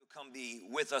come be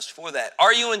with us for that.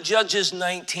 Are you in Judges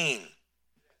 19?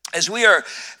 As we are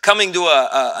coming to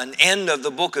an end of the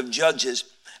book of Judges,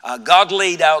 God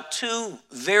laid out two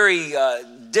very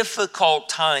difficult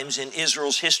times in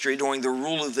Israel's history during the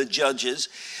rule of the judges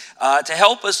to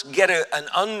help us get an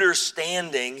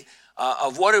understanding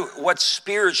of what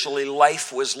spiritually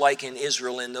life was like in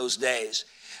Israel in those days.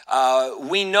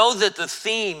 We know that the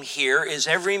theme here is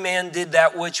every man did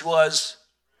that which was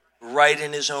right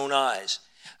in his own eyes.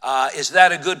 Is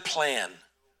that a good plan?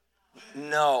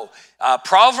 No.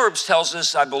 Proverbs tells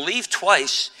us, I believe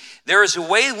twice, there is a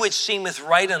way which seemeth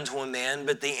right unto a man,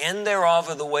 but the end thereof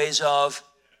are the ways of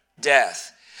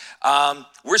death.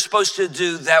 We're supposed to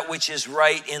do that which is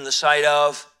right in the sight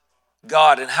of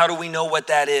God. And how do we know what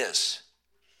that is?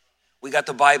 We got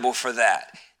the Bible for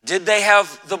that. Did they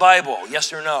have the Bible?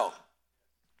 Yes or no?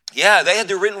 Yeah, they had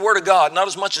the written word of God, not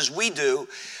as much as we do,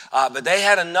 but they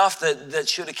had enough that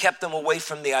should have kept them away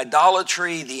from the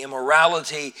idolatry, the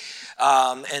immorality,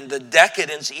 and the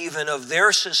decadence even of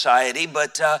their society,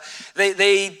 but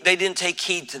they didn't take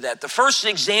heed to that. The first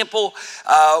example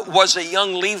was a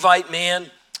young Levite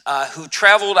man who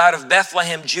traveled out of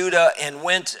Bethlehem, Judah, and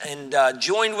went and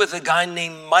joined with a guy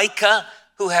named Micah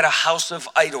who had a house of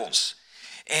idols.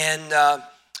 And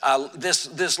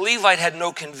this Levite had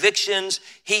no convictions.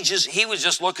 He was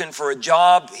just looking for a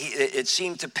job. It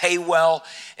seemed to pay well.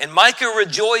 And Micah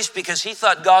rejoiced because he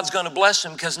thought God's going to bless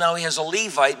him because now he has a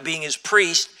Levite being his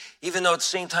priest, even though at the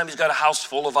same time he's got a house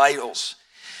full of idols.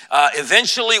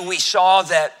 Eventually we saw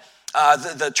that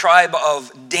the tribe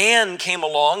of Dan came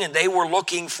along and they were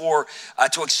looking for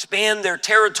to expand their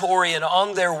territory, and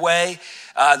on their way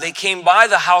they came by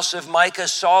the house of Micah,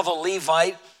 saw the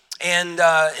Levite, and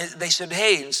they said,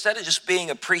 hey, instead of just being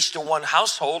a priest to one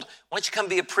household, why don't you come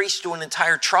be a priest to an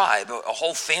entire tribe, a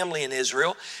whole family in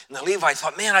Israel? And the Levite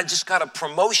thought, man, I just got a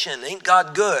promotion. Ain't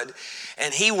God good?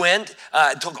 And he went,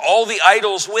 took all the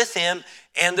idols with him,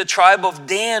 and the tribe of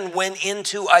Dan went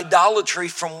into idolatry,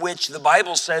 from which the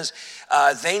Bible says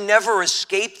they never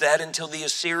escaped that until the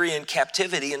Assyrian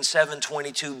captivity in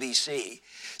 722 BC.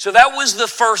 So that was the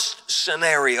first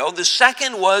scenario. The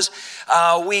second was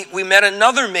we met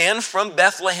another man from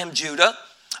Bethlehem, Judah.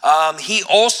 He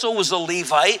also was a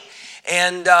Levite,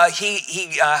 and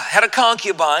he had a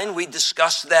concubine. We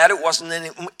discussed that. It wasn't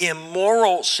an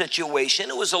immoral situation.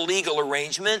 It was a legal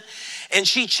arrangement. And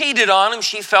she cheated on him.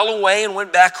 She fell away and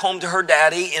went back home to her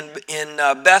daddy in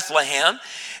Bethlehem.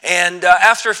 And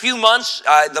after a few months,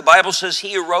 the Bible says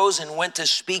he arose and went to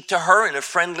speak to her in a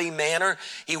friendly manner.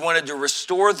 He wanted to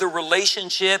restore the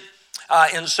relationship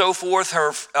and so forth.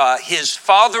 His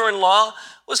father-in-law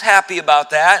was happy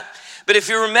about that. But if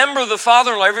you remember, the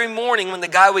father-in-law, every morning when the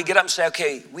guy would get up and say,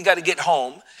 okay, we got to get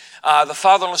home, the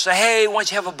father-in-law would say, hey, why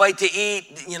don't you have a bite to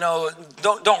eat? You know,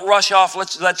 don't rush off.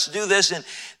 Let's do this. And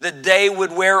the day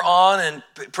would wear on, and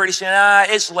pretty soon,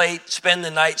 it's late, spend the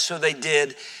night. So they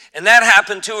did. And that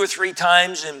happened 2 or 3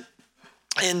 times. And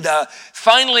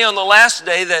finally, on the last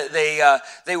day,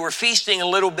 they were feasting a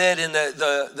little bit, and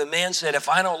the man said, if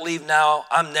I don't leave now,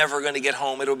 I'm never going to get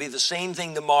home. It'll be the same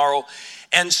thing tomorrow.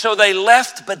 And so they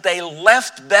left, but they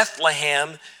left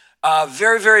Bethlehem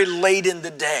very, very late in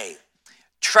the day.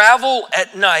 Travel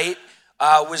at night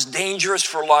was dangerous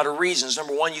for a lot of reasons.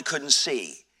 Number one, you couldn't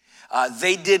see.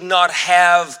 They did not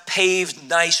have paved,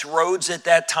 nice roads at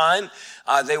that time.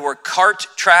 They were cart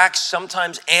tracks,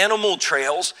 sometimes animal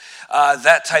trails,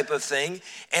 that type of thing.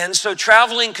 And so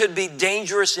traveling could be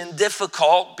dangerous and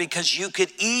difficult because you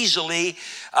could easily,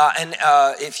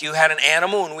 if you had an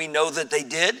animal, and we know that they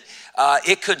did,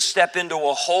 it could step into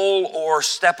a hole or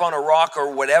step on a rock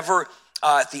or whatever.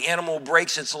 If the animal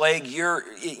breaks its leg, you're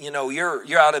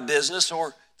out of business,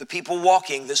 or the people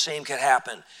walking, the same could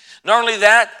happen. Not only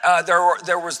that,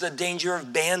 there was the danger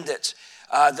of bandits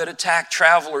that attack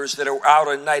travelers that are out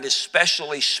at night,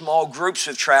 especially small groups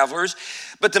of travelers.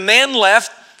 But the man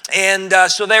left, and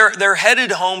so they're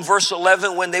headed home. Verse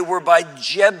 11, when they were by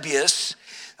Jebus,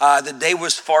 the day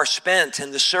was far spent,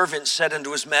 and the servant said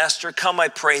unto his master, come, I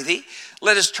pray thee,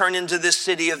 let us turn into this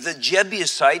city of the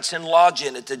Jebusites and lodge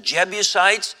in it. The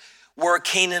Jebusites were a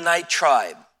Canaanite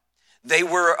tribe. They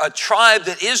were a tribe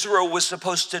that Israel was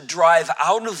supposed to drive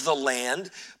out of the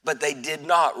land, but they did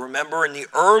not. Remember, in the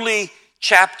early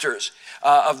chapters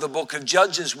of the book of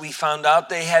Judges, we found out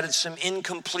they had some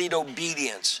incomplete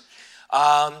obedience.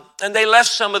 And they left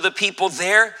some of the people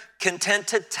there content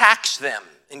to tax them.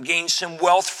 and gained some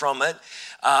wealth from it.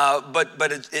 But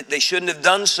they shouldn't have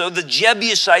done so. The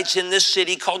Jebusites in this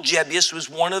city called Jebus was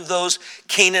one of those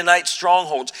Canaanite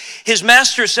strongholds. His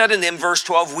master said unto him, verse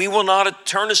 12, we will not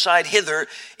turn aside hither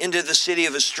into the city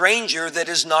of a stranger that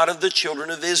is not of the children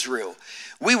of Israel.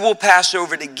 We will pass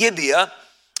over to Gibeah.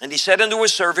 And he said unto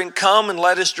his servant, come and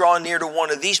let us draw near to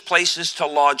one of these places to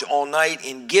lodge all night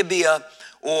in Gibeah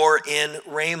or in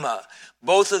Ramah.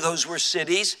 Both of those were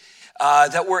cities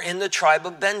that were in the tribe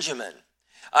of Benjamin.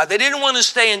 They didn't want to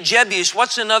stay in Jebus.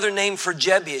 What's another name for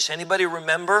Jebus? Anybody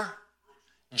remember?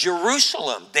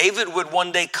 Jerusalem. David would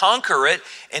one day conquer it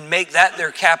and make that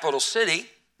their capital city,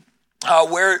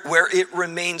 where it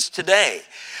remains today.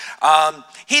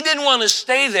 He didn't want to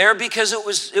stay there because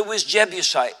it was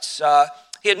Jebusites.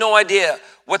 He had no idea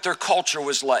what their culture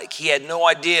was like. He had no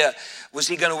idea, was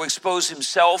he going to expose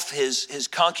himself, his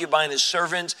concubine, his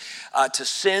servants, to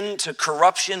sin, to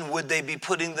corruption? Would they be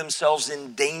putting themselves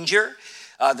in danger?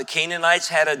 The Canaanites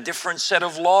had a different set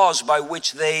of laws by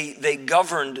which they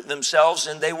governed themselves,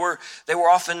 and they were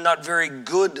often not very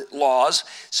good laws,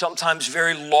 sometimes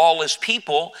very lawless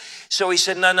people. So he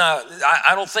said, no,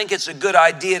 I don't think it's a good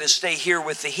idea to stay here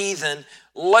with the heathen.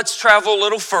 Let's travel a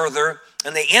little further.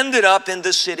 And they ended up in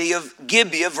the city of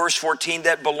Gibeah, verse 14,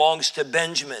 that belongs to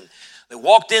Benjamin. They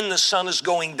walked in, the sun is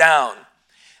going down.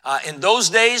 In those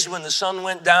days, when the sun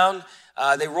went down,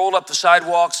 they rolled up the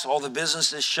sidewalks, all the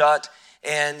businesses shut,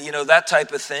 and that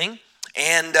type of thing.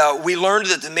 And we learned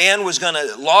that the man was going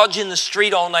to lodge in the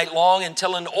street all night long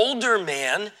until an older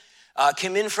man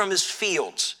came in from his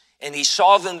fields. And he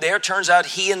saw them there. Turns out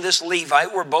he and this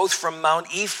Levite were both from Mount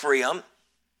Ephraim.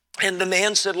 And the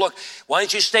man said, look, why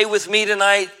don't you stay with me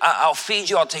tonight? I'll feed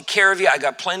you. I'll take care of you. I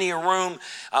got plenty of room.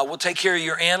 We'll take care of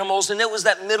your animals. And it was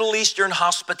that Middle Eastern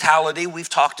hospitality. We've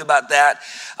talked about that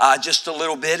just a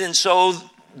little bit. And so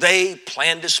they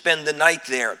planned to spend the night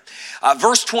there.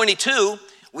 Verse 22,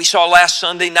 we saw last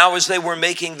Sunday, now as they were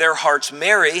making their hearts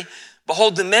merry,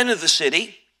 behold, the men of the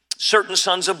city, certain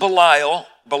sons of Belial,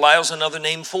 Belial's another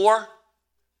name for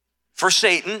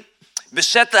Satan,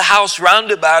 beset the house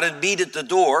round about and beat at the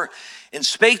door, and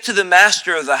spake to the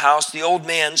master of the house, the old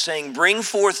man, saying, bring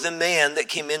forth the man that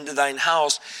came into thine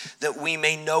house, that we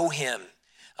may know him.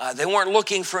 They weren't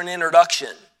looking for an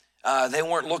introduction. They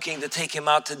weren't looking to take him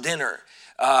out to dinner.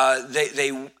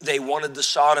 They wanted to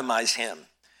sodomize him.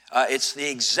 It's the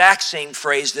exact same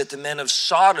phrase that the men of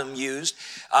Sodom used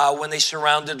when they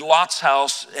surrounded Lot's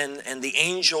house and the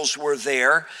angels were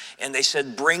there, and they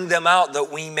said, bring them out that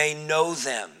we may know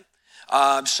them.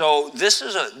 So this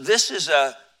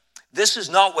is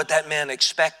not what that man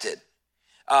expected.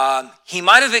 He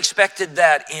might have expected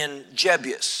that in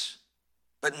Jebus,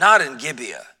 but not in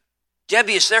Gibeah.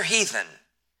 Jebus, they're heathen.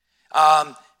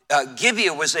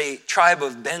 Gibeah was a tribe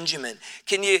of Benjamin.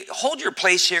 Can you hold your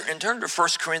place here and turn to 1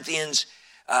 Corinthians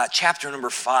chapter number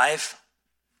 5?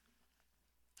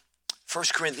 1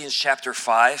 Corinthians chapter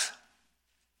 5.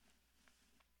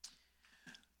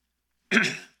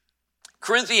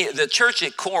 The church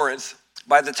at Corinth,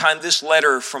 by the time this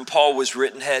letter from Paul was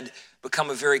written, had become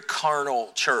a very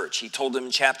carnal church. He told them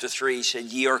in chapter 3, he said,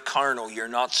 ye are carnal, you're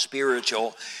not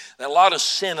spiritual. A lot of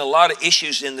sin, a lot of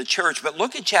issues in the church. But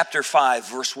look at chapter 5,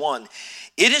 verse 1.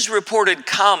 It is reported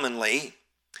commonly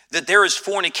that there is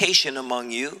fornication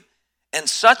among you, and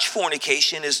such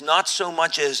fornication is not so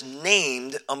much as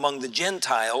named among the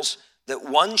Gentiles, that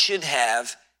one should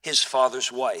have his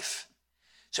father's wife.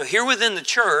 So here within the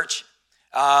church,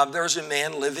 there's a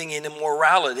man living in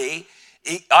immorality,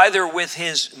 either with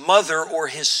his mother or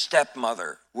his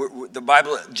stepmother. The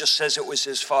Bible just says it was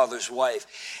his father's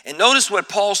wife. And notice what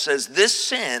Paul says, this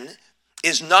sin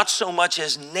is not so much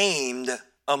as named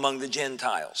among the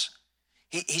Gentiles.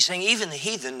 He's saying even the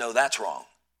heathen know that's wrong.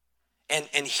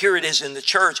 And here it is in the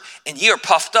church. And ye are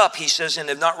puffed up, he says, and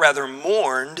have not rather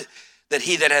mourned that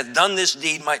he that hath done this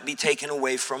deed might be taken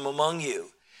away from among you.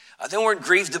 They weren't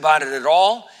grieved about it at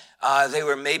all. They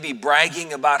were maybe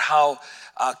bragging about how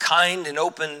kind and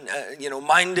open,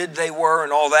 minded they were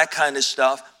and all that kind of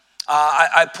stuff.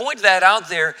 I point that out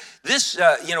there. This,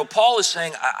 Paul is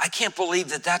saying, I can't believe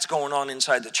that that's going on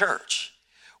inside the church.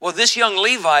 Well, this young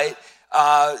Levite,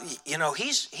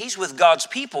 he's with God's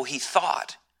people, he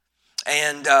thought,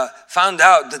 and found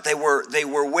out that they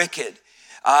were wicked.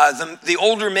 The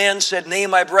older man said, nay,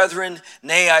 my brethren,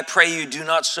 nay, I pray you, do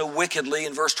not so wickedly.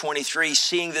 In verse 23,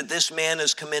 seeing that this man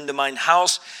has come into mine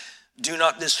house, do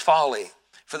not this folly.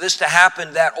 For this to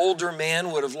happen, that older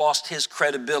man would have lost his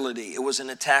credibility. It was an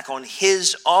attack on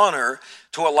his honor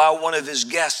to allow one of his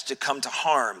guests to come to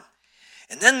harm.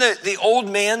 And then the old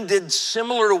man did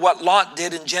similar to what Lot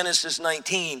did in Genesis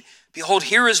 19. Behold,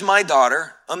 here is my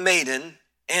daughter, a maiden,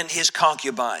 and his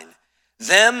concubine.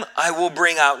 Them I will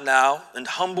bring out now, and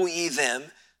humble ye them.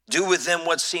 Do with them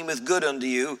what seemeth good unto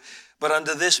you, but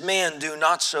unto this man do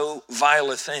not so vile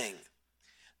a thing.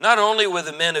 Not only were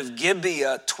the men of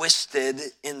Gibeah twisted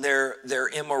in their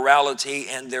immorality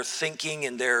and their thinking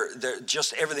and their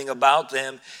just everything about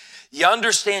them, you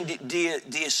understand, do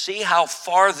you see how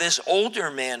far this older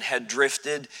man had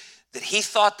drifted, that he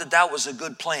thought that was a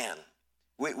good plan?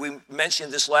 We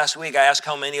mentioned this last week. I asked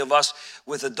how many of us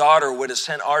with a daughter would have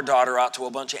sent our daughter out to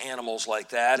a bunch of animals like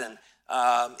that, and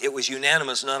it was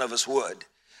unanimous, none of us would.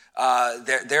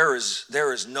 There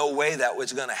is no way that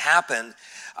was going to happen.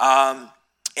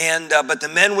 But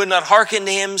the men would not hearken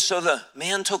to him, so the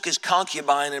man took his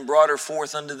concubine and brought her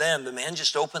forth unto them. The man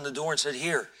just opened the door and said,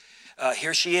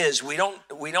 here she is. We don't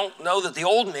know that the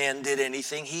old man did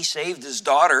anything. He saved his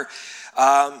daughter.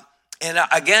 And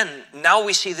again, now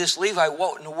we see this Levite.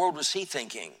 What in the world was he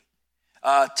thinking?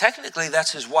 Technically,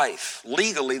 that's his wife.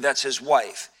 Legally, that's his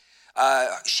wife.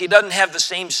 She doesn't have the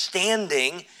same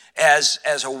standing as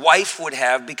a wife would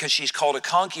have because she's called a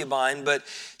concubine, but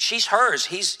she's hers.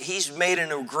 He's made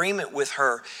an agreement with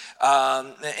her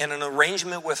and an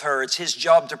arrangement with her. It's his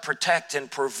job to protect and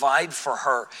provide for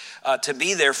her, to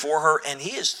be there for her, and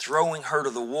he is throwing her to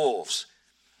the wolves.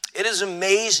 It is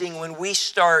amazing when we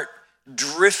start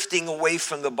drifting away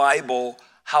from the Bible,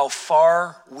 how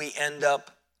far we end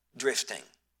up drifting.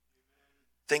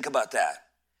 Think about that.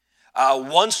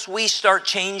 Once we start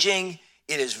changing,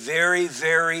 it is very,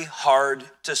 very hard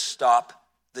to stop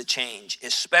the change,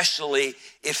 especially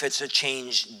if it's a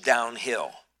change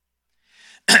downhill.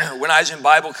 When I was in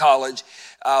Bible college,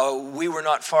 we were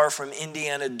not far from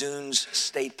Indiana Dunes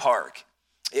State Park.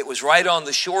 It was right on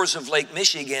the shores of Lake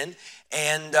Michigan,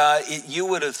 and you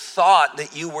would have thought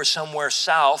that you were somewhere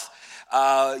south,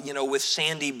 with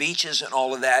sandy beaches and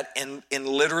all of that, and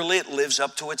literally it lives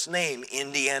up to its name,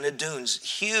 Indiana Dunes.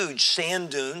 Huge sand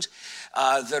dunes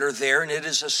that are there, and it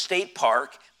is a state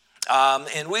park.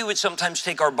 And we would sometimes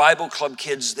take our Bible club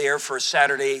kids there for a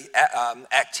Saturday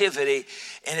activity,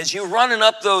 and as you're running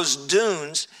up those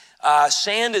dunes,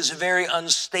 sand is a very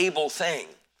unstable thing.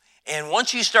 And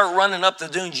once you start running up the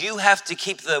dunes, you have to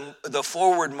keep the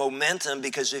forward momentum,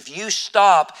 because if you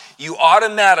stop, you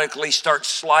automatically start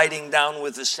sliding down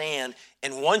with the sand.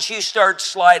 And once you start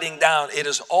sliding down, it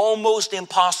is almost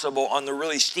impossible on the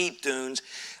really steep dunes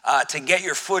to get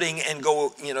your footing and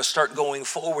go, start going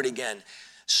forward again.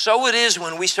 So it is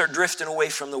when we start drifting away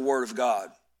from the Word of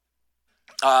God.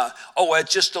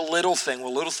 It's just a little thing.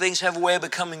 Well, little things have a way of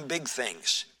becoming big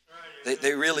things.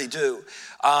 They really do.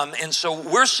 And so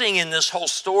we're seeing in this whole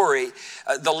story,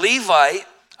 the Levite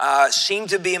seemed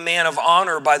to be a man of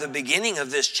honor by the beginning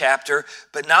of this chapter,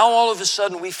 but now all of a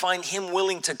sudden we find him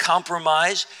willing to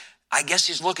compromise. I guess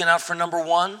he's looking out for number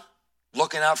one,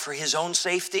 looking out for his own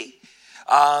safety.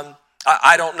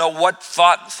 I don't know what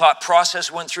thought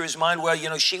process went through his mind. Well,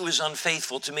 she was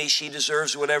unfaithful to me. She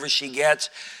deserves whatever she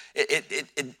gets.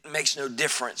 It makes no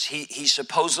difference. He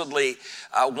supposedly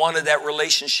wanted that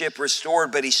relationship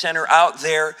restored, but he sent her out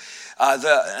there.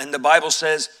 And the Bible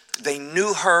says they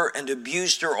knew her and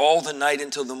abused her all the night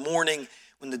until the morning.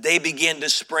 When the day began to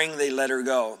spring, they let her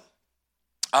go.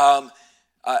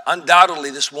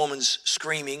 Undoubtedly, this woman's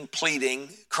screaming, pleading,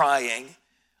 crying.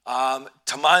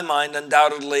 To my mind,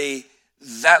 undoubtedly,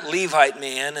 that Levite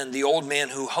man and the old man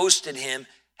who hosted him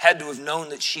had to have known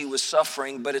that she was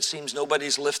suffering, but it seems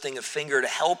nobody's lifting a finger to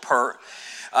help her.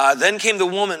 Then came the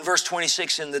woman, verse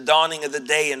 26, in the dawning of the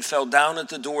day, and fell down at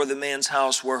the door of the man's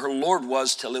house where her Lord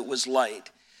was till it was light.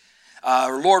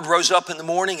 Her Lord rose up in the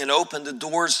morning and opened the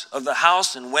doors of the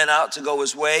house and went out to go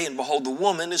his way. And behold, the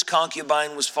woman, his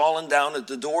concubine, was fallen down at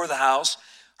the door of the house.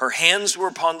 Her hands were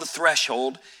upon the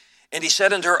threshold. And he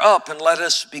said unto her, up and let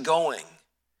us be going.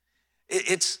 Do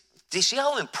you see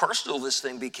how impersonal this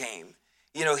thing became?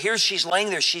 Here she's laying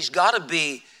there. She's got to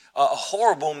be a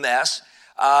horrible mess.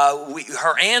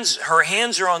 Her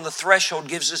hands are on the threshold,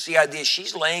 gives us the idea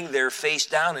she's laying there face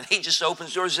down, and he just opens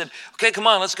the door and said, okay, come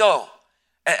on, let's go.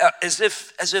 As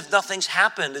if nothing's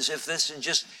happened, as if this is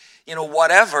just,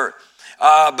 whatever.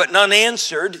 But none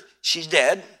answered. She's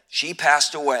dead. She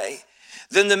passed away.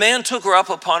 Then the man took her up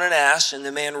upon an ass, and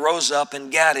the man rose up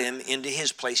and gat him into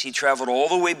his place. He traveled all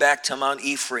the way back to Mount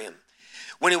Ephraim.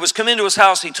 When he was come into his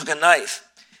house, he took a knife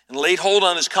and laid hold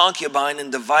on his concubine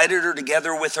and divided her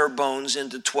together with her bones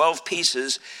into 12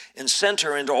 pieces and sent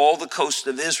her into all the coast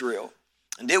of Israel.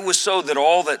 And it was so that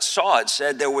all that saw it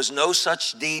said, there was no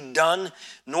such deed done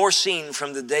nor seen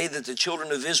from the day that the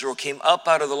children of Israel came up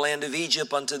out of the land of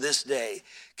Egypt unto this day.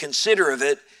 Consider of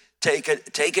it,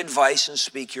 take advice and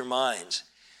speak your minds.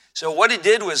 So what it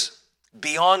did was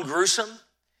beyond gruesome.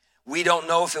 We don't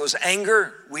know if it was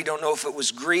anger. We don't know if it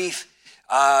was grief.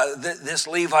 This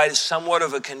Levite is somewhat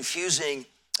of a confusing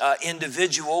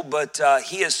individual, but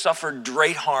he has suffered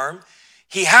great harm.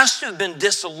 He has to have been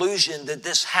disillusioned that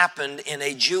this happened in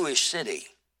a Jewish city.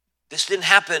 This didn't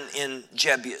happen in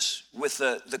Jebus with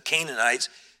the Canaanites.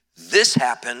 This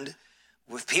happened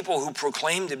with people who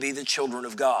proclaim to be the children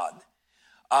of God.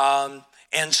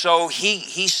 And so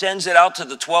he sends it out to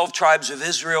the 12 tribes of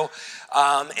Israel.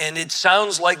 And it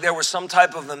sounds like there was some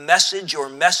type of a message or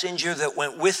messenger that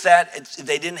went with that.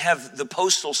 They didn't have the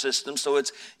postal system. So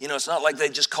it's not like they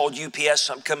just called UPS,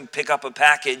 come pick up a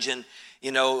package. And,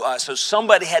 so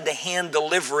somebody had to hand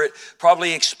deliver it,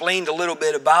 probably explained a little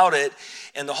bit about it.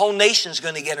 And the whole nation's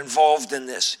going to get involved in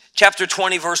this. Chapter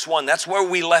 20, verse 1, that's where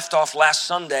we left off last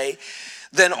Sunday.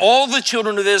 Then all the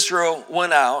children of Israel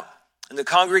went out, and the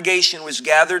congregation was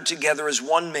gathered together as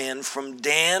one man from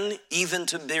Dan even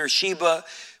to Beersheba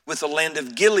with the land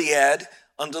of Gilead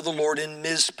unto the Lord in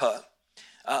Mizpah.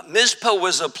 Mizpah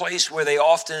was a place where they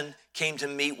often came to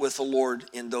meet with the Lord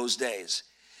in those days.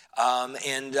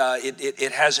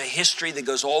 It has a history that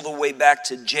goes all the way back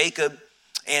to Jacob.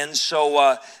 And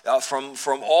so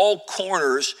from all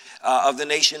corners of the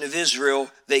nation of Israel,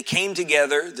 they came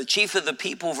together. The chief of the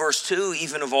people, verse 2,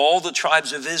 even of all the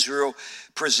tribes of Israel,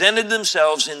 presented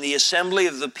themselves in the assembly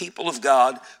of the people of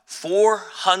God,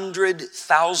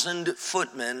 400,000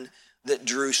 footmen that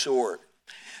drew sword.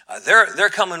 They're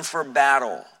coming for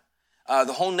battle.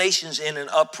 The whole nation's in an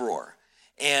uproar.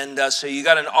 And so you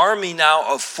got an army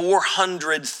now of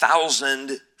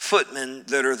 400,000 footmen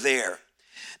that are there.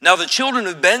 Now the children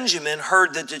of Benjamin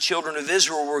heard that the children of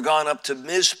Israel were gone up to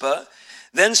Mizpah.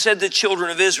 Then said the children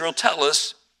of Israel, tell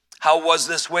us, how was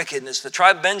this wickedness? The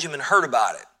tribe of Benjamin heard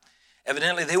about it.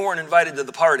 Evidently, they weren't invited to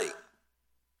the party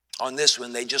on this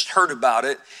one. They just heard about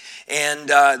it. And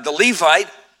the Levite,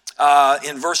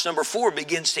 in verse number 4,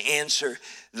 begins to answer.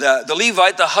 The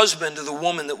Levite, the husband of the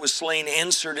woman that was slain,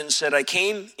 answered and said, I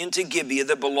came into Gibeah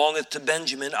that belongeth to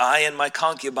Benjamin, I and my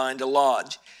concubine to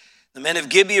lodge. The men of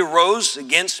Gibeah rose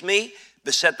against me,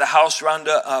 beset the house round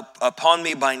upon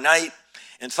me by night,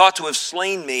 and thought to have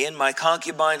slain me, and my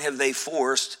concubine have they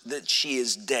forced, that she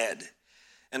is dead.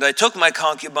 And I took my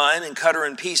concubine and cut her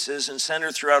in pieces and sent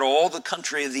her throughout all the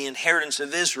country of the inheritance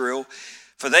of Israel,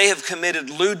 for they have committed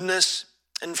lewdness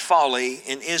and folly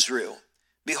in Israel.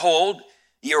 Behold,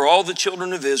 ye are all the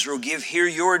children of Israel, give here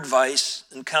your advice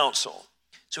and counsel.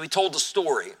 So he told the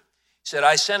story. He said,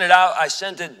 I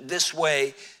sent it this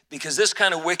way because this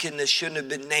kind of wickedness shouldn't have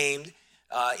been named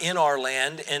in our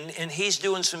land. And he's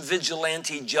doing some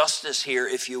vigilante justice here,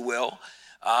 if you will.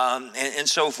 And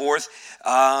so forth.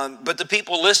 But the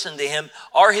people listened to him.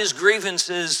 Are his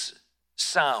grievances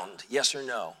sound? Yes or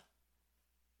no?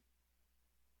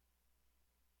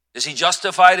 Is he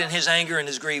justified in his anger and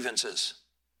his grievances?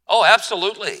 Oh,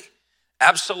 absolutely.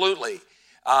 Absolutely.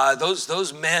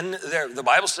 Those men, the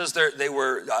Bible says they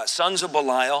were sons of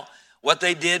Belial. What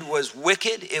they did was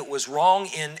wicked. It was wrong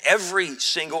in every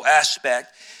single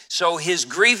aspect. So his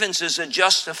grievances a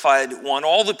justified one.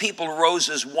 All the people arose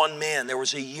as one man. There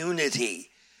was a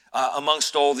unity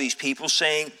amongst all these people,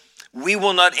 saying, we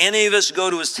will not any of us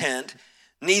go to his tent,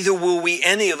 neither will we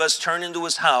any of us turn into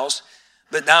his house.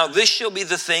 But now this shall be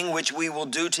the thing which we will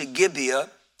do to Gibeah.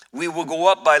 We will go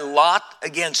up by lot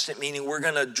against it, meaning we're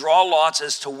going to draw lots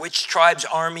as to which tribe's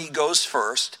army goes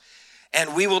first.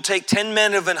 And we will take 10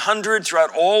 men of 100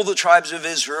 throughout all the tribes of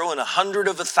Israel, and 100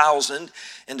 of 1,000,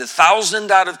 and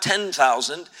 1,000 out of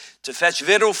 10,000, to fetch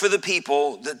victual for the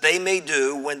people, that they may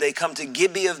do when they come to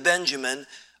Gibeah of Benjamin,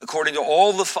 according to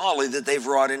all the folly that they've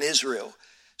wrought in Israel.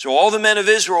 So all the men of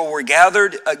Israel were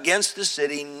gathered against the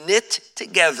city, knit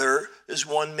together as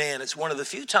one man. It's one of the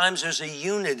few times there's a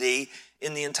unity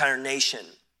in the entire nation.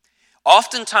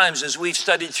 Oftentimes, as we've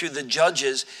studied through the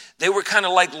Judges, they were kind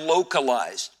of like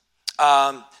localized.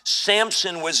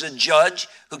 Samson was a judge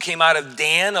who came out of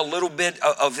Dan. A little bit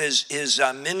of his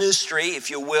ministry,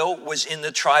 if you will, was in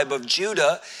the tribe of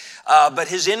Judah. But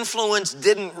his influence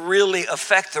didn't really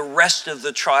affect the rest of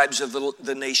the tribes of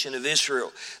the nation of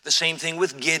Israel. The same thing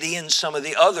with Gideon and some of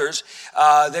the others.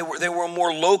 They were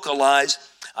more localized.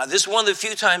 This is one of the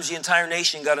few times the entire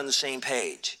nation got on the same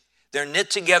page. They're knit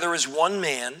together as one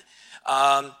man.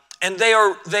 And they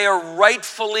are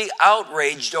rightfully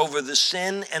outraged over the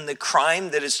sin and the crime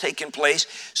that has taken place.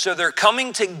 So they're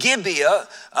coming to Gibeah,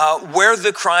 where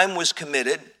the crime was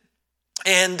committed.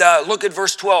 And look at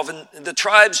verse 12. And the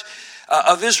tribes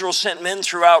of Israel sent men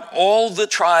throughout all the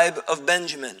tribe of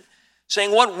Benjamin,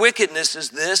 saying, what wickedness is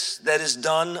this that is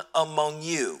done among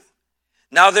you?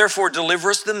 Now therefore deliver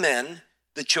us the men,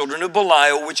 the children of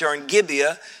Belial, which are in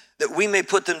Gibeah, that we may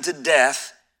put them to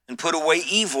death, and put away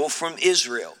evil from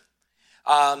Israel.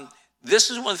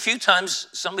 This is one of the few times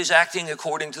somebody's acting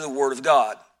according to the word of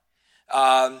God.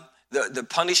 The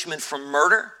punishment for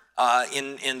murder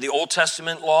in the Old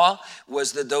Testament law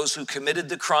was that those who committed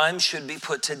the crime should be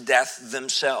put to death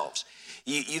themselves.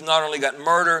 You've not only got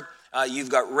murder, you've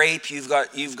got rape, you've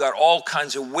got all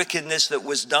kinds of wickedness that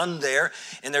was done there,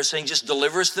 and they're saying just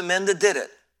deliver us the men that did it.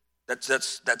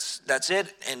 That's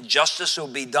it, and justice will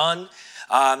be done,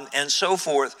 and so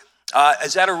forth.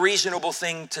 Is that a reasonable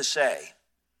thing to say?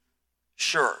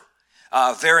 Sure,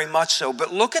 very much so.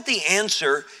 But look at the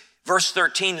answer, verse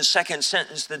 13, the second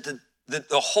sentence, that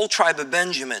the whole tribe of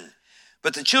Benjamin.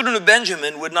 But the children of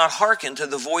Benjamin would not hearken to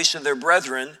the voice of their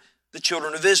brethren, the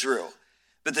children of Israel.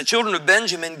 But the children of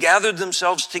Benjamin gathered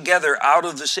themselves together out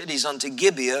of the cities unto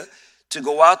Gibeah to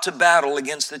go out to battle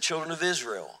against the children of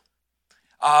Israel.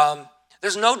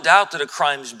 There's no doubt that a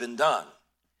crime's been done.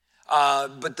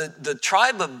 But the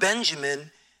tribe of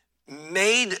Benjamin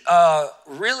made a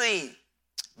really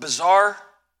bizarre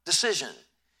decision.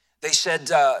 They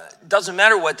said, doesn't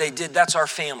matter what they did, that's our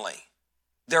family.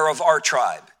 They're of our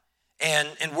tribe.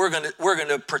 And we're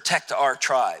gonna protect our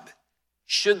tribe.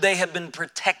 Should they have been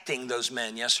protecting those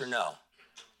men, yes or no?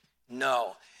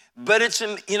 No. But it's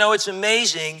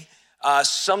amazing.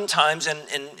 Sometimes, and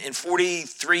in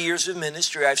 43 years of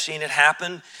ministry, I've seen it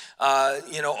happen,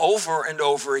 over and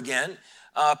over again.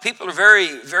 People are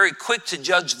very, very quick to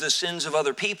judge the sins of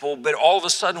other people, but all of a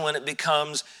sudden when it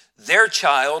becomes their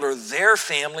child or their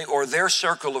family or their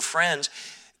circle of friends,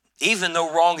 even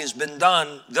though wrong has been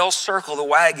done, they'll circle the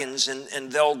wagons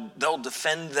and they'll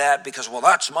defend that because, well,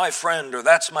 that's my friend or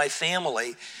that's my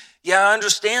family. Yeah, I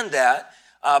understand that,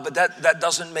 but that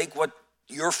doesn't make what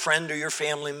your friend or your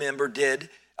family member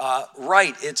did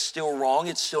right. It's still wrong.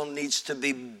 It still needs to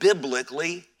be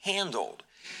biblically handled.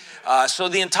 So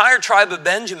the entire tribe of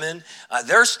Benjamin,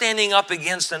 they're standing up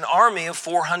against an army of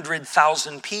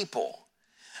 400,000 people.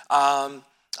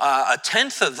 A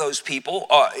tenth of those people,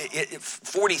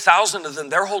 40,000 of them,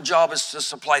 their whole job is to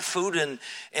supply food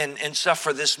and stuff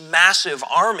for this massive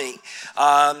army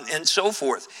and so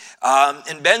forth.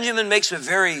 And Benjamin makes a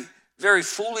very, very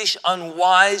foolish,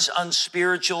 unwise,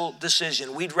 unspiritual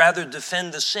decision. We'd rather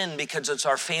defend the sin because it's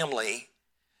our family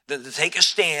than to take a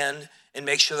stand and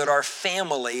make sure that our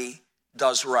family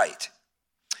does right.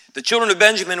 The children of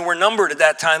Benjamin were numbered at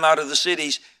that time out of the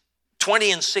cities,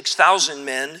 26,000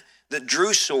 men that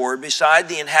drew sword, beside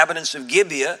the inhabitants of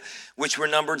Gibeah, which were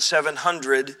numbered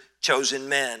 700 chosen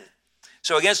men.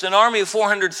 So against an army of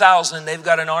 400,000, they've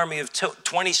got an army of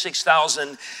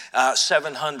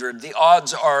 26,700. The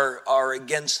odds are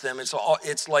against them.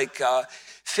 It's like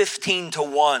 15 to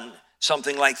 1,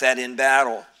 something like that in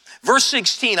battle. Verse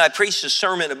 16, I preached a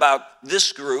sermon about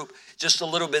this group just a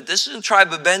little bit. This is the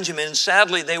tribe of Benjamin, and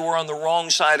sadly they were on the wrong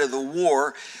side of the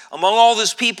war. Among all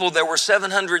this people, there were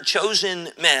 700 chosen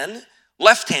men,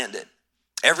 left-handed.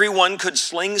 Everyone could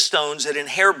sling stones at an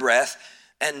hairbreadth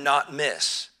and not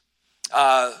miss.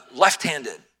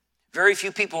 Left-handed. Very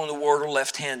few people in the world are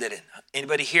left-handed.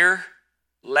 Anybody here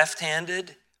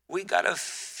left-handed? We got a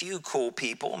few cool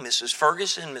people. Mrs.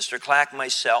 Ferguson, Mr. Clack,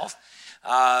 myself.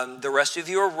 The rest of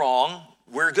you are wrong.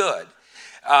 We're good.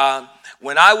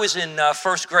 When I was in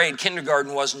first grade,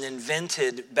 kindergarten wasn't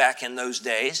invented back in those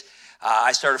days.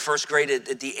 I started first grade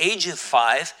at the age of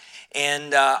 5,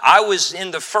 and I was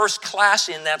in the first class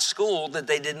in that school that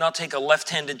they did not take a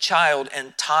left-handed child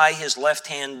and tie his left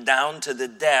hand down to the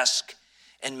desk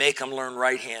and make him learn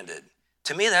right-handed.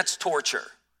 To me, that's torture.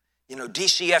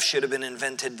 DCF should have been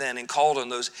invented then and called on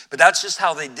those, but that's just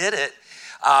how they did it.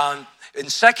 In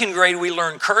second grade, we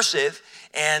learned cursive,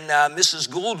 and Mrs.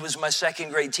 Gould was my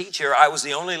second grade teacher. I was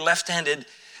the only left-handed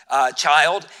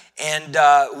child, and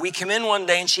we came in one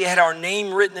day, and she had our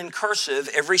name written in cursive,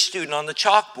 every student on the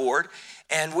chalkboard,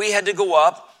 and we had to go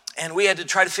up, and we had to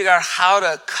try to figure out how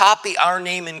to copy our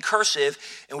name in cursive,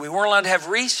 and we weren't allowed to have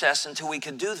recess until we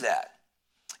could do that.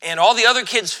 And all the other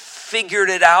kids figured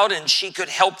it out, and she could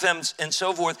help them and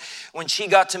so forth. When she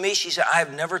got to me, she said, I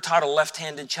have never taught a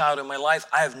left-handed child in my life.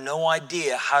 I have no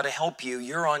idea how to help you.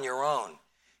 You're on your own.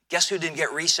 Guess who didn't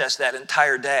get recess that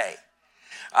entire day?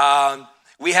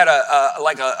 We had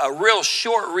a real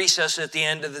short recess at the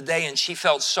end of the day, and she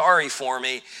felt sorry for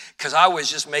me because I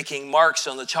was just making marks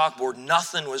on the chalkboard.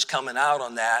 Nothing was coming out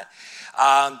on that.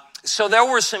 So there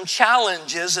were some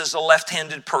challenges as a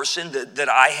left-handed person that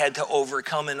I had to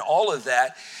overcome in all of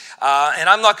that. And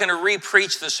I'm not going to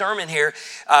re-preach the sermon here.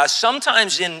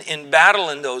 Sometimes in battle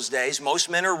in those days,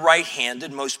 most men are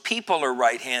right-handed. Most people are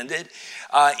right-handed.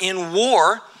 In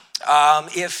war,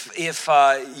 if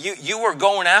you were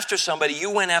going after somebody,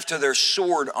 you went after their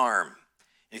sword arm.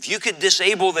 If you could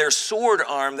disable their sword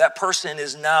arm, that person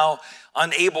is now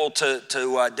unable to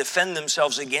defend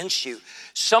themselves against you.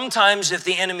 Sometimes if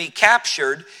the enemy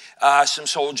captured some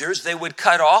soldiers, they would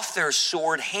cut off their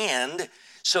sword hand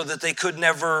so that they could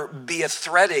never be a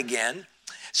threat again.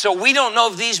 So we don't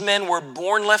know if these men were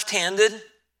born left-handed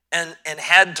and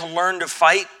had to learn to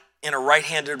fight in a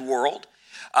right-handed world,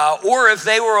 or if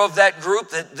they were of that group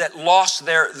that lost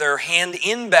their hand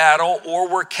in battle or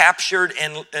were captured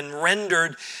and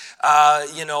rendered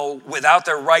without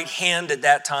their right hand at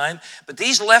that time. But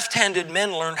these left-handed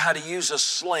men learned how to use a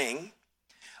sling.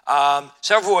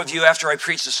 Several of you, after I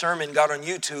preached the sermon, got on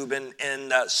YouTube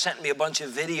and sent me a bunch of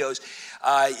videos.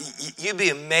 You'd be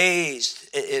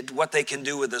amazed at what they can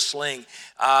do with a sling.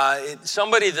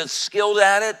 Somebody that's skilled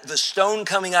at it, the stone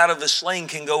coming out of the sling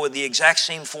can go with the exact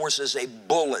same force as a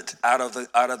bullet out of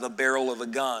the barrel of a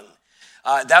gun.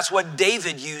 That's what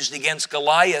David used against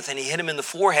Goliath, and he hit him in the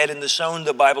forehead, and the stone,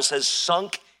 the Bible says,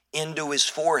 sunk into his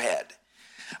forehead.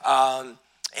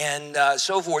 And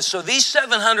so forth. So these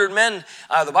 700 men,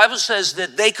 the Bible says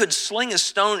that they could sling a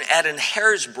stone at an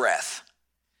hair's breadth.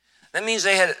 That means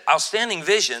they had outstanding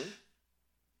vision,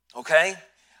 okay?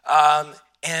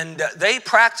 And they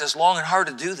practiced long and hard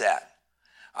to do that.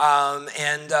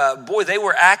 Boy, they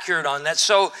were accurate on that.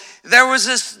 So there was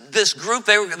this group,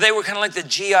 they were kind of like the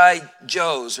G.I.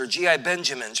 Joes or G.I.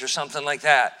 Benjamins or something like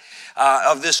that.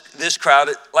 Of this crowd.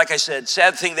 Like I said,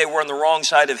 sad thing they were on the wrong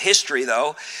side of history,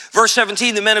 though. Verse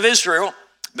 17, the men of Israel,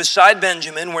 beside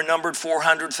Benjamin, were numbered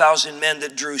 400,000 men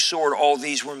that drew sword. All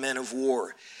these were men of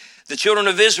war. The children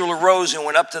of Israel arose and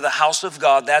went up to the house of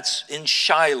God. That's in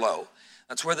Shiloh.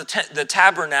 That's where the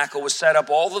tabernacle was set up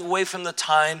all the way from the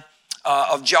time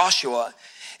of Joshua.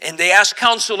 And they asked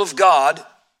counsel of God,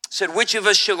 said, which of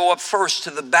us shall go up first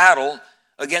to the battle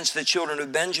against the children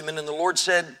of Benjamin? And the Lord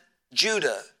said,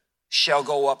 Judah shall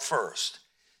go up first.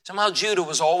 Somehow Judah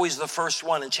was always the first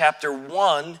one. In chapter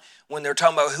 1, when they're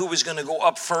talking about who was going to go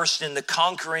up first in the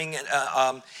conquering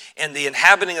and the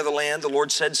inhabiting of the land, the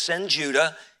Lord said, send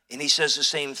Judah. And he says the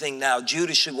same thing now.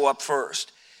 Judah should go up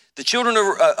first. The children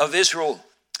of Israel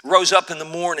rose up in the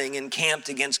morning and camped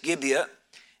against Gibeah.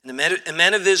 And the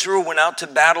men of Israel went out to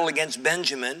battle against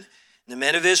Benjamin. And the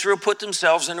men of Israel put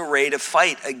themselves in array to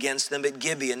fight against them at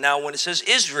Gibeah. Now, when it says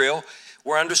Israel,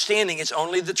 we're understanding it's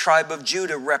only the tribe of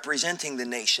Judah representing the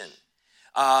nation,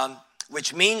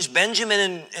 which means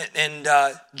Benjamin and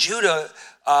Judah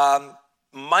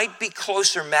might be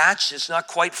closer matched. It's not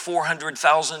quite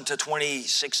 400,000 to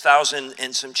 26,000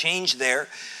 and some change there.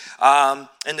 And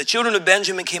the children of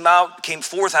Benjamin came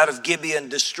forth out of Gibeah and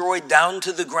destroyed down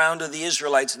to the ground of the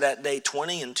Israelites that day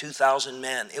 20 and 2,000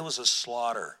 men. It was a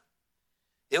slaughter.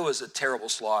 It was a terrible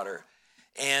slaughter.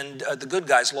 And the good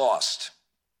guys lost.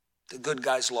 The good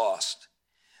guys lost.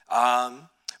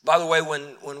 By the way,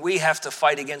 when we have to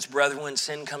fight against brethren, when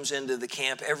sin comes into the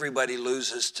camp, everybody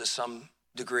loses to some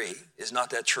degree. Is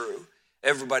not that true?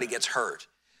 Everybody gets hurt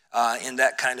in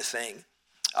that kind of thing.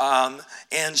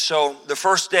 And so the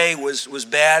first day was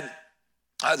bad.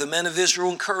 The men of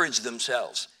Israel encouraged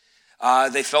themselves.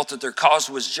 They felt that their cause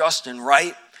was just and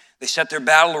right. They set their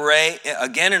battle array,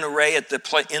 again in array in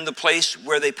the place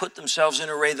where they put themselves in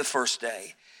array the first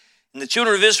day. And the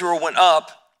children of Israel went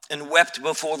up and wept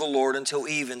before the Lord until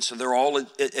even. So they're all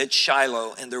at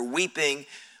Shiloh, and they're weeping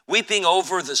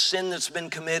over the sin that's been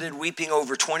committed, weeping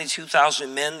over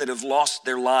 22,000 men that have lost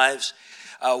their lives,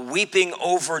 weeping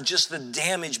over just the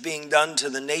damage being done to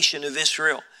the nation of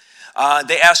Israel.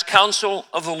 They asked counsel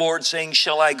of the Lord, saying,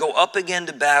 shall I go up again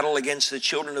to battle against the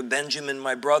children of Benjamin,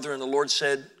 my brother? And the Lord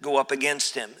said, go up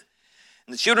against him.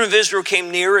 And the children of Israel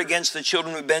came near against the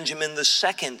children of Benjamin the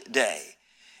second day.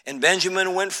 And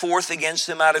Benjamin went forth against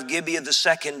them out of Gibeah the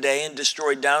second day and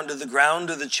destroyed down to the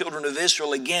ground of the children of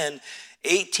Israel again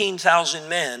 18,000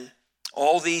 men.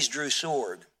 All these drew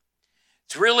sword.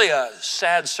 It's really a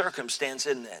sad circumstance,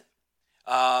 isn't it?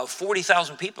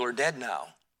 40,000 people are dead now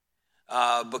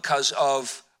because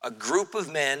of a group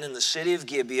of men in the city of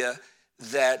Gibeah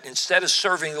that instead of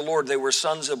serving the Lord, they were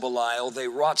sons of Belial. They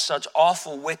wrought such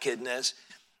awful wickedness,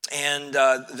 and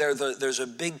there's a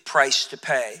big price to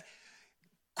pay.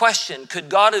 Question, could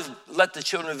God have let the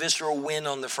children of Israel win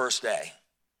on the first day?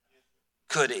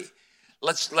 Could he?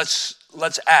 Let's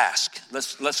ask.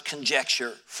 Let's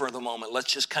conjecture for the moment.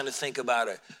 Let's just kind of think about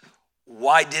it.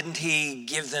 Why didn't he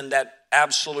give them that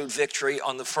absolute victory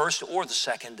on the first or the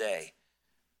second day?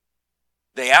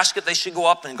 They asked if they should go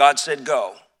up, and God said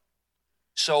go.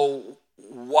 So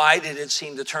why did it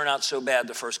seem to turn out so bad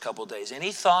the first couple of days?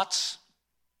 Any thoughts?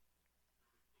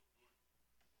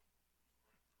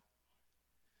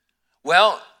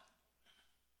 Well,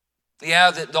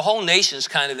 Yeah, the whole nation's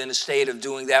kind of in a state of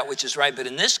doing that, which is right. But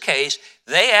in this case,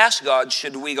 they asked God,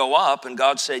 should we go up? And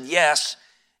God said yes.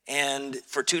 And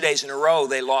for 2 days in a row,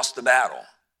 they lost the battle.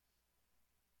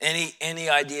 Any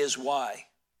ideas why?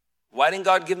 Why didn't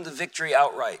God give them the victory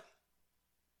outright?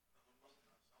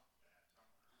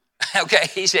 Okay,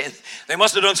 he said they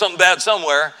must have done something bad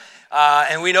somewhere.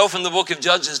 And we know from the book of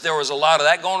Judges there was a lot of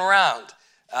that going around,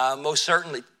 most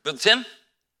certainly. But Tim?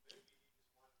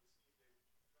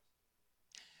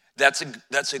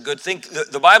 That's a good thing.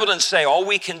 The Bible doesn't say. All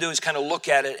we can do is kind of look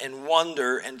at it and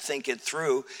wonder and think it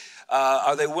through.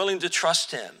 Are they willing to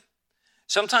trust him?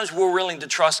 Sometimes we're willing to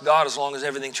trust God as long as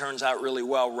everything turns out really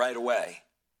well right away.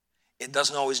 It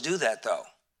doesn't always do that, though.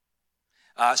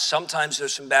 Sometimes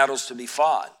there's some battles to be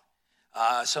fought.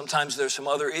 Sometimes there's some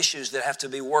other issues that have to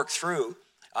be worked through.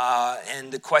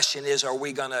 And the question is, are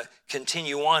we going to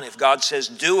continue on? If God says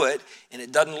do it, and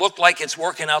it doesn't look like it's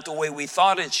working out the way we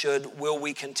thought it should, will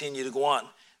we continue to go on?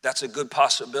 That's a good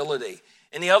possibility.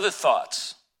 Any other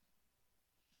thoughts?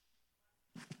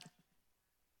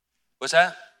 What's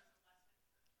that?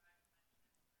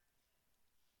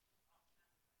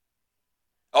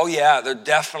 Oh yeah, they're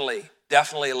definitely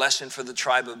a lesson for the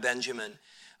tribe of Benjamin.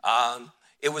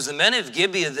 It was the men of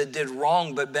Gibeah that did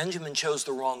wrong, but Benjamin chose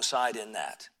the wrong side in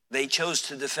that. They chose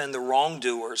to defend the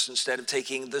wrongdoers instead of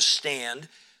taking the stand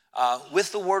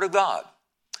with the word of God.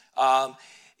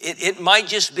 It might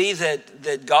just be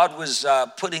that God was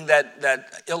putting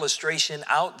that illustration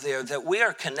out there that we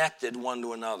are connected one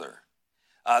to another.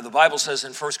 The Bible says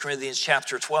in 1 Corinthians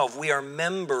chapter 12, we are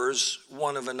members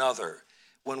one of another.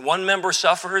 When one member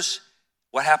suffers,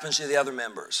 what happens to the other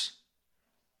members?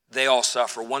 They all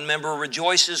suffer. One member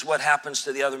rejoices, what happens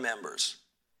to the other members?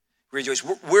 Rejoice.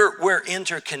 We're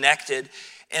interconnected.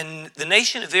 And the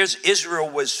nation of Israel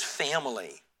was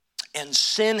family. And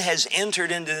sin has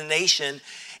entered into the nation.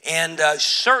 And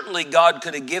certainly God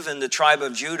could have given the tribe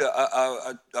of Judah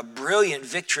a brilliant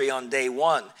victory on day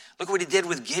one. Look what he did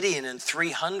with Gideon and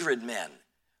 300 men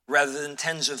rather than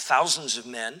tens of thousands of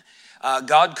men.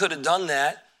 God could have done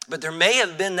that, but there may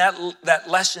have been that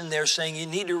lesson there saying you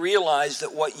need to realize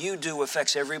that what you do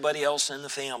affects everybody else in the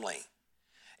family.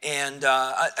 And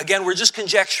again, we're just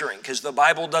conjecturing because the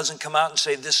Bible doesn't come out and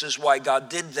say this is why God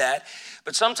did that.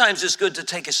 But sometimes it's good to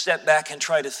take a step back and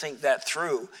try to think that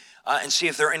through and see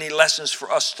if there are any lessons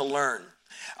for us to learn.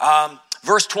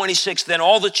 Verse 26, then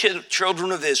all the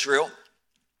children of Israel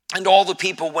and all the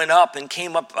people went up and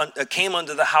came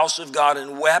unto the house of God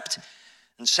and wept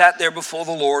and sat there before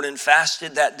the Lord and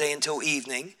fasted that day until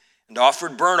evening and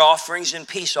offered burnt offerings and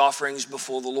peace offerings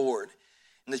before the Lord.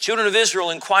 And the children of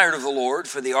Israel inquired of the Lord,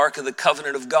 for the ark of the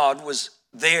covenant of God was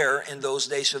there in those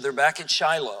days. So they're back at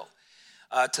Shiloh.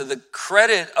 To the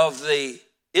credit of the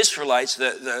Israelites,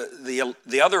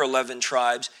 the other 11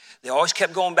 tribes, they always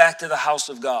kept going back to the house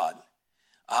of God.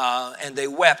 And they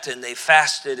wept and they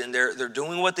fasted and they're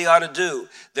doing what they ought to do.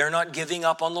 They're not giving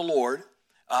up on the Lord.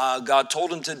 God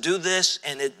told them to do this,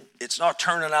 and it's not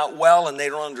turning out well, and they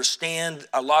don't understand.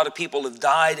 A lot of people have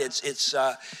died. It's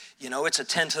a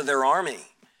tenth of their army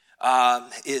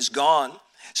is gone.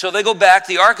 So they go back.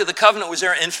 The Ark of the Covenant was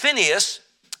there, and Phinehas,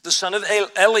 the son of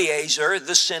Eleazar,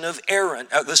 the son of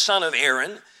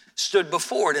Aaron, stood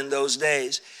before it in those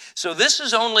days. So this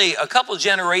is only a couple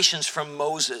generations from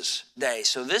Moses' day.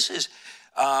 So this is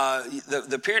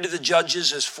the period of the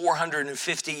Judges is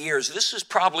 450 years. This is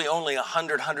probably only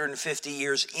 150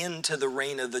 years into the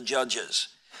reign of the Judges.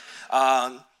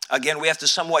 Again, we have to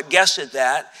somewhat guess at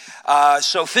that.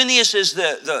 So Phinehas is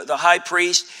the high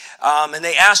priest, and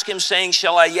they ask him, saying,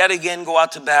 shall I yet again go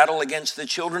out to battle against the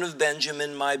children of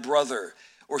Benjamin, my brother,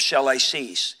 or shall I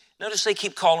cease? Notice they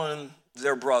keep calling him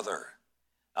their brother.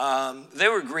 They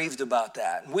were grieved about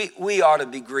that. We ought to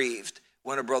be grieved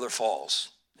when a brother falls.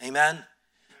 Amen?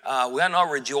 We ought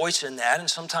not rejoice in that, and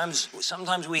sometimes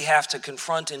we have to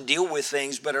confront and deal with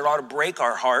things, but it ought to break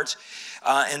our hearts.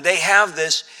 And they have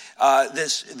this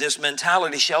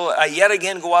mentality: shall I yet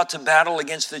again go out to battle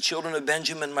against the children of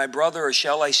Benjamin, my brother, or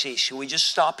shall I cease? Should we just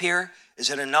stop here? Is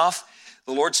it enough?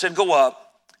 The Lord said, go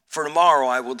up, for tomorrow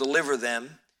I will deliver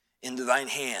them into thine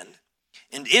hand.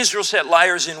 And Israel set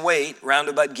liers in wait round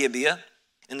about Gibeah.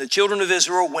 And the children of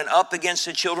Israel went up against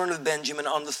the children of Benjamin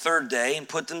on the third day and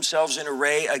put themselves in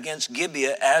array against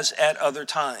Gibeah as at other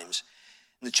times.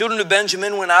 And the children of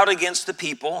Benjamin went out against the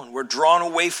people and were drawn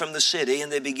away from the city, and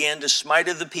they began to smite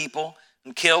of the people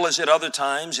and kill as at other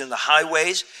times in the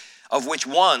highways, of which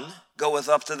one goeth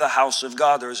up to the house of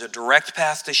God. There is a direct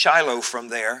path to Shiloh from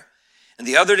there, and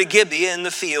the other to Gibeah in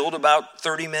the field, about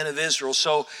 30 men of Israel.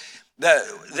 So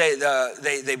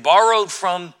they borrowed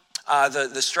from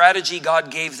the strategy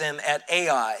God gave them at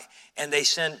Ai. and they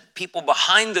sent people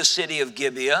behind the city of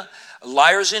Gibeah,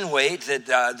 liars in wait, that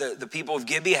the people of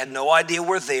Gibeah had no idea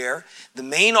were there. The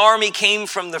main army came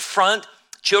from the front.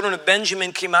 Children of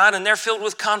Benjamin came out, and they're filled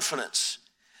with confidence.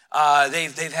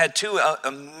 They've had two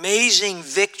amazing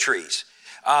victories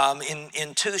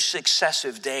in 2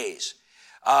 successive days.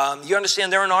 You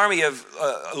understand, they're an army of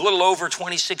a little over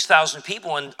 26,000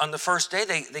 people, and on the first day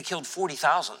they killed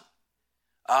 40,000.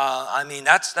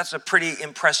 That's a pretty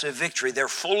impressive victory. They're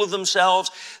full of themselves.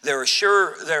 They're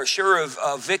sure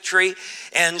of victory.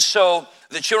 And so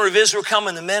the children of Israel come,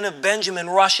 and the men of Benjamin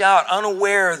rush out,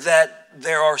 unaware that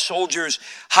there are soldiers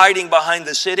hiding behind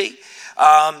the city.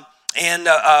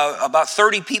 About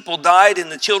 30 people died, and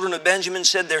the children of Benjamin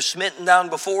said, they're smitten down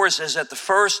before us as at the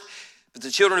first. But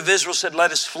the children of Israel said,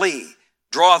 let us flee,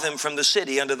 draw them from the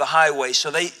city unto the highway. So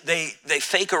they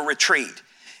fake a retreat.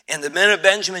 And the men of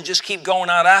Benjamin just keep going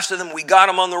out after them. We got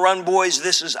them on the run, boys.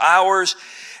 This is ours.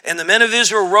 And the men of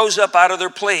Israel rose up out of their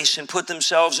place and put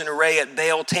themselves in array at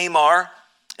Baal Tamar.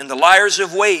 And the liars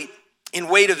of wait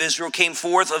of Israel came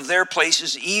forth of their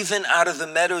places, even out of the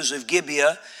meadows of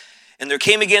Gibeah. And there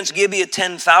came against Gibeah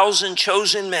 10,000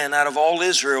 chosen men out of all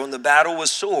Israel, and the battle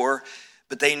was sore,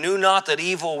 but they knew not that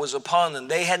evil was upon them.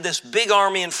 They had this big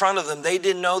army in front of them. They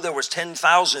didn't know there was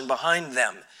 10,000 behind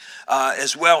them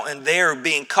as well, and they're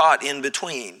being caught in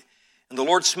between. And the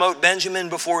Lord smote Benjamin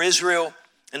before Israel,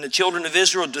 and the children of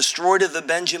Israel destroyed of the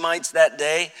Benjamites that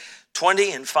day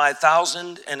 20 and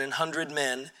 5,000 and 100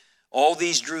 men. All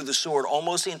these drew the sword.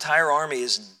 Almost the entire army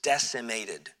is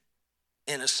decimated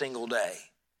in a single day.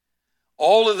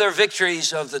 All of their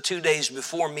victories of the 2 days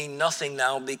before mean nothing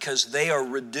now because they are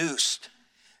reduced.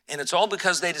 And it's all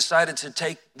because they decided to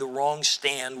take the wrong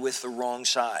stand with the wrong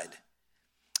side.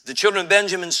 The children of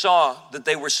Benjamin saw that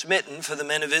they were smitten, for the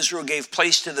men of Israel gave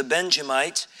place to the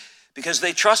Benjamites, because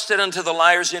they trusted unto the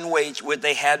liars in wait which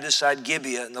they had beside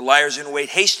Gibeah. And the liars in wait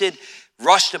hasted,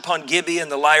 rushed upon Gibeah,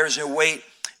 and the liars in wait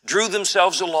drew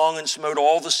themselves along and smote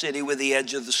all the city with the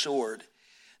edge of the sword.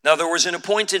 Now there was an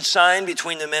appointed sign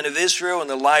between the men of Israel and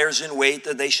the liars in wait,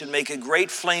 that they should make a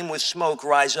great flame with smoke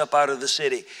rise up out of the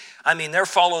city. They're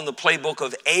following the playbook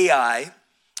of Ai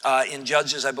in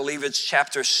Judges, I believe it's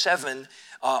chapter 7,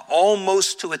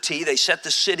 almost to a T. They set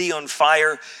the city on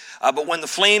fire. But when the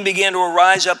flame began to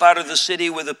arise up out of the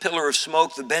city with a pillar of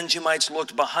smoke, the Benjamites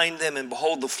looked behind them, and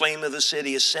behold, the flame of the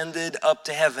city ascended up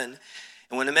to heaven.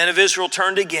 And when the men of Israel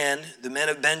turned again, the men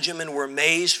of Benjamin were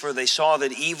amazed, for they saw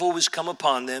that evil was come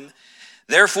upon them.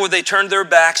 Therefore they turned their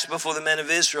backs before the men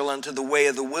of Israel unto the way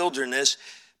of the wilderness.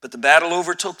 But the battle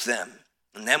overtook them,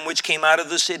 and them which came out of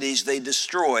the cities they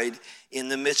destroyed in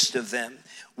the midst of them.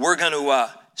 We're going to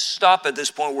stop at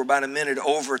this point. We're about a minute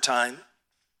over time.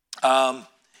 Children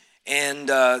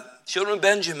of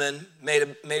Benjamin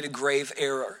made a grave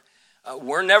error.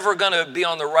 We're never going to be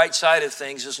on the right side of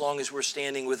things as long as we're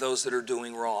standing with those that are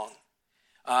doing wrong.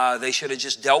 They should have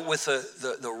just dealt with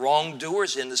the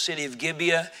wrongdoers in the city of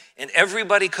Gibeah, and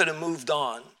everybody could have moved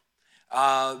on.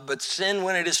 But sin,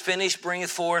 when it is finished,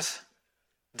 bringeth forth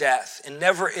death.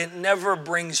 It never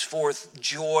brings forth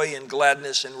joy and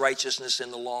gladness and righteousness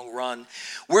in the long run.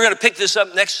 We're going to pick this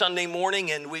up next Sunday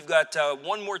morning, and we've got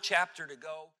one more chapter to go.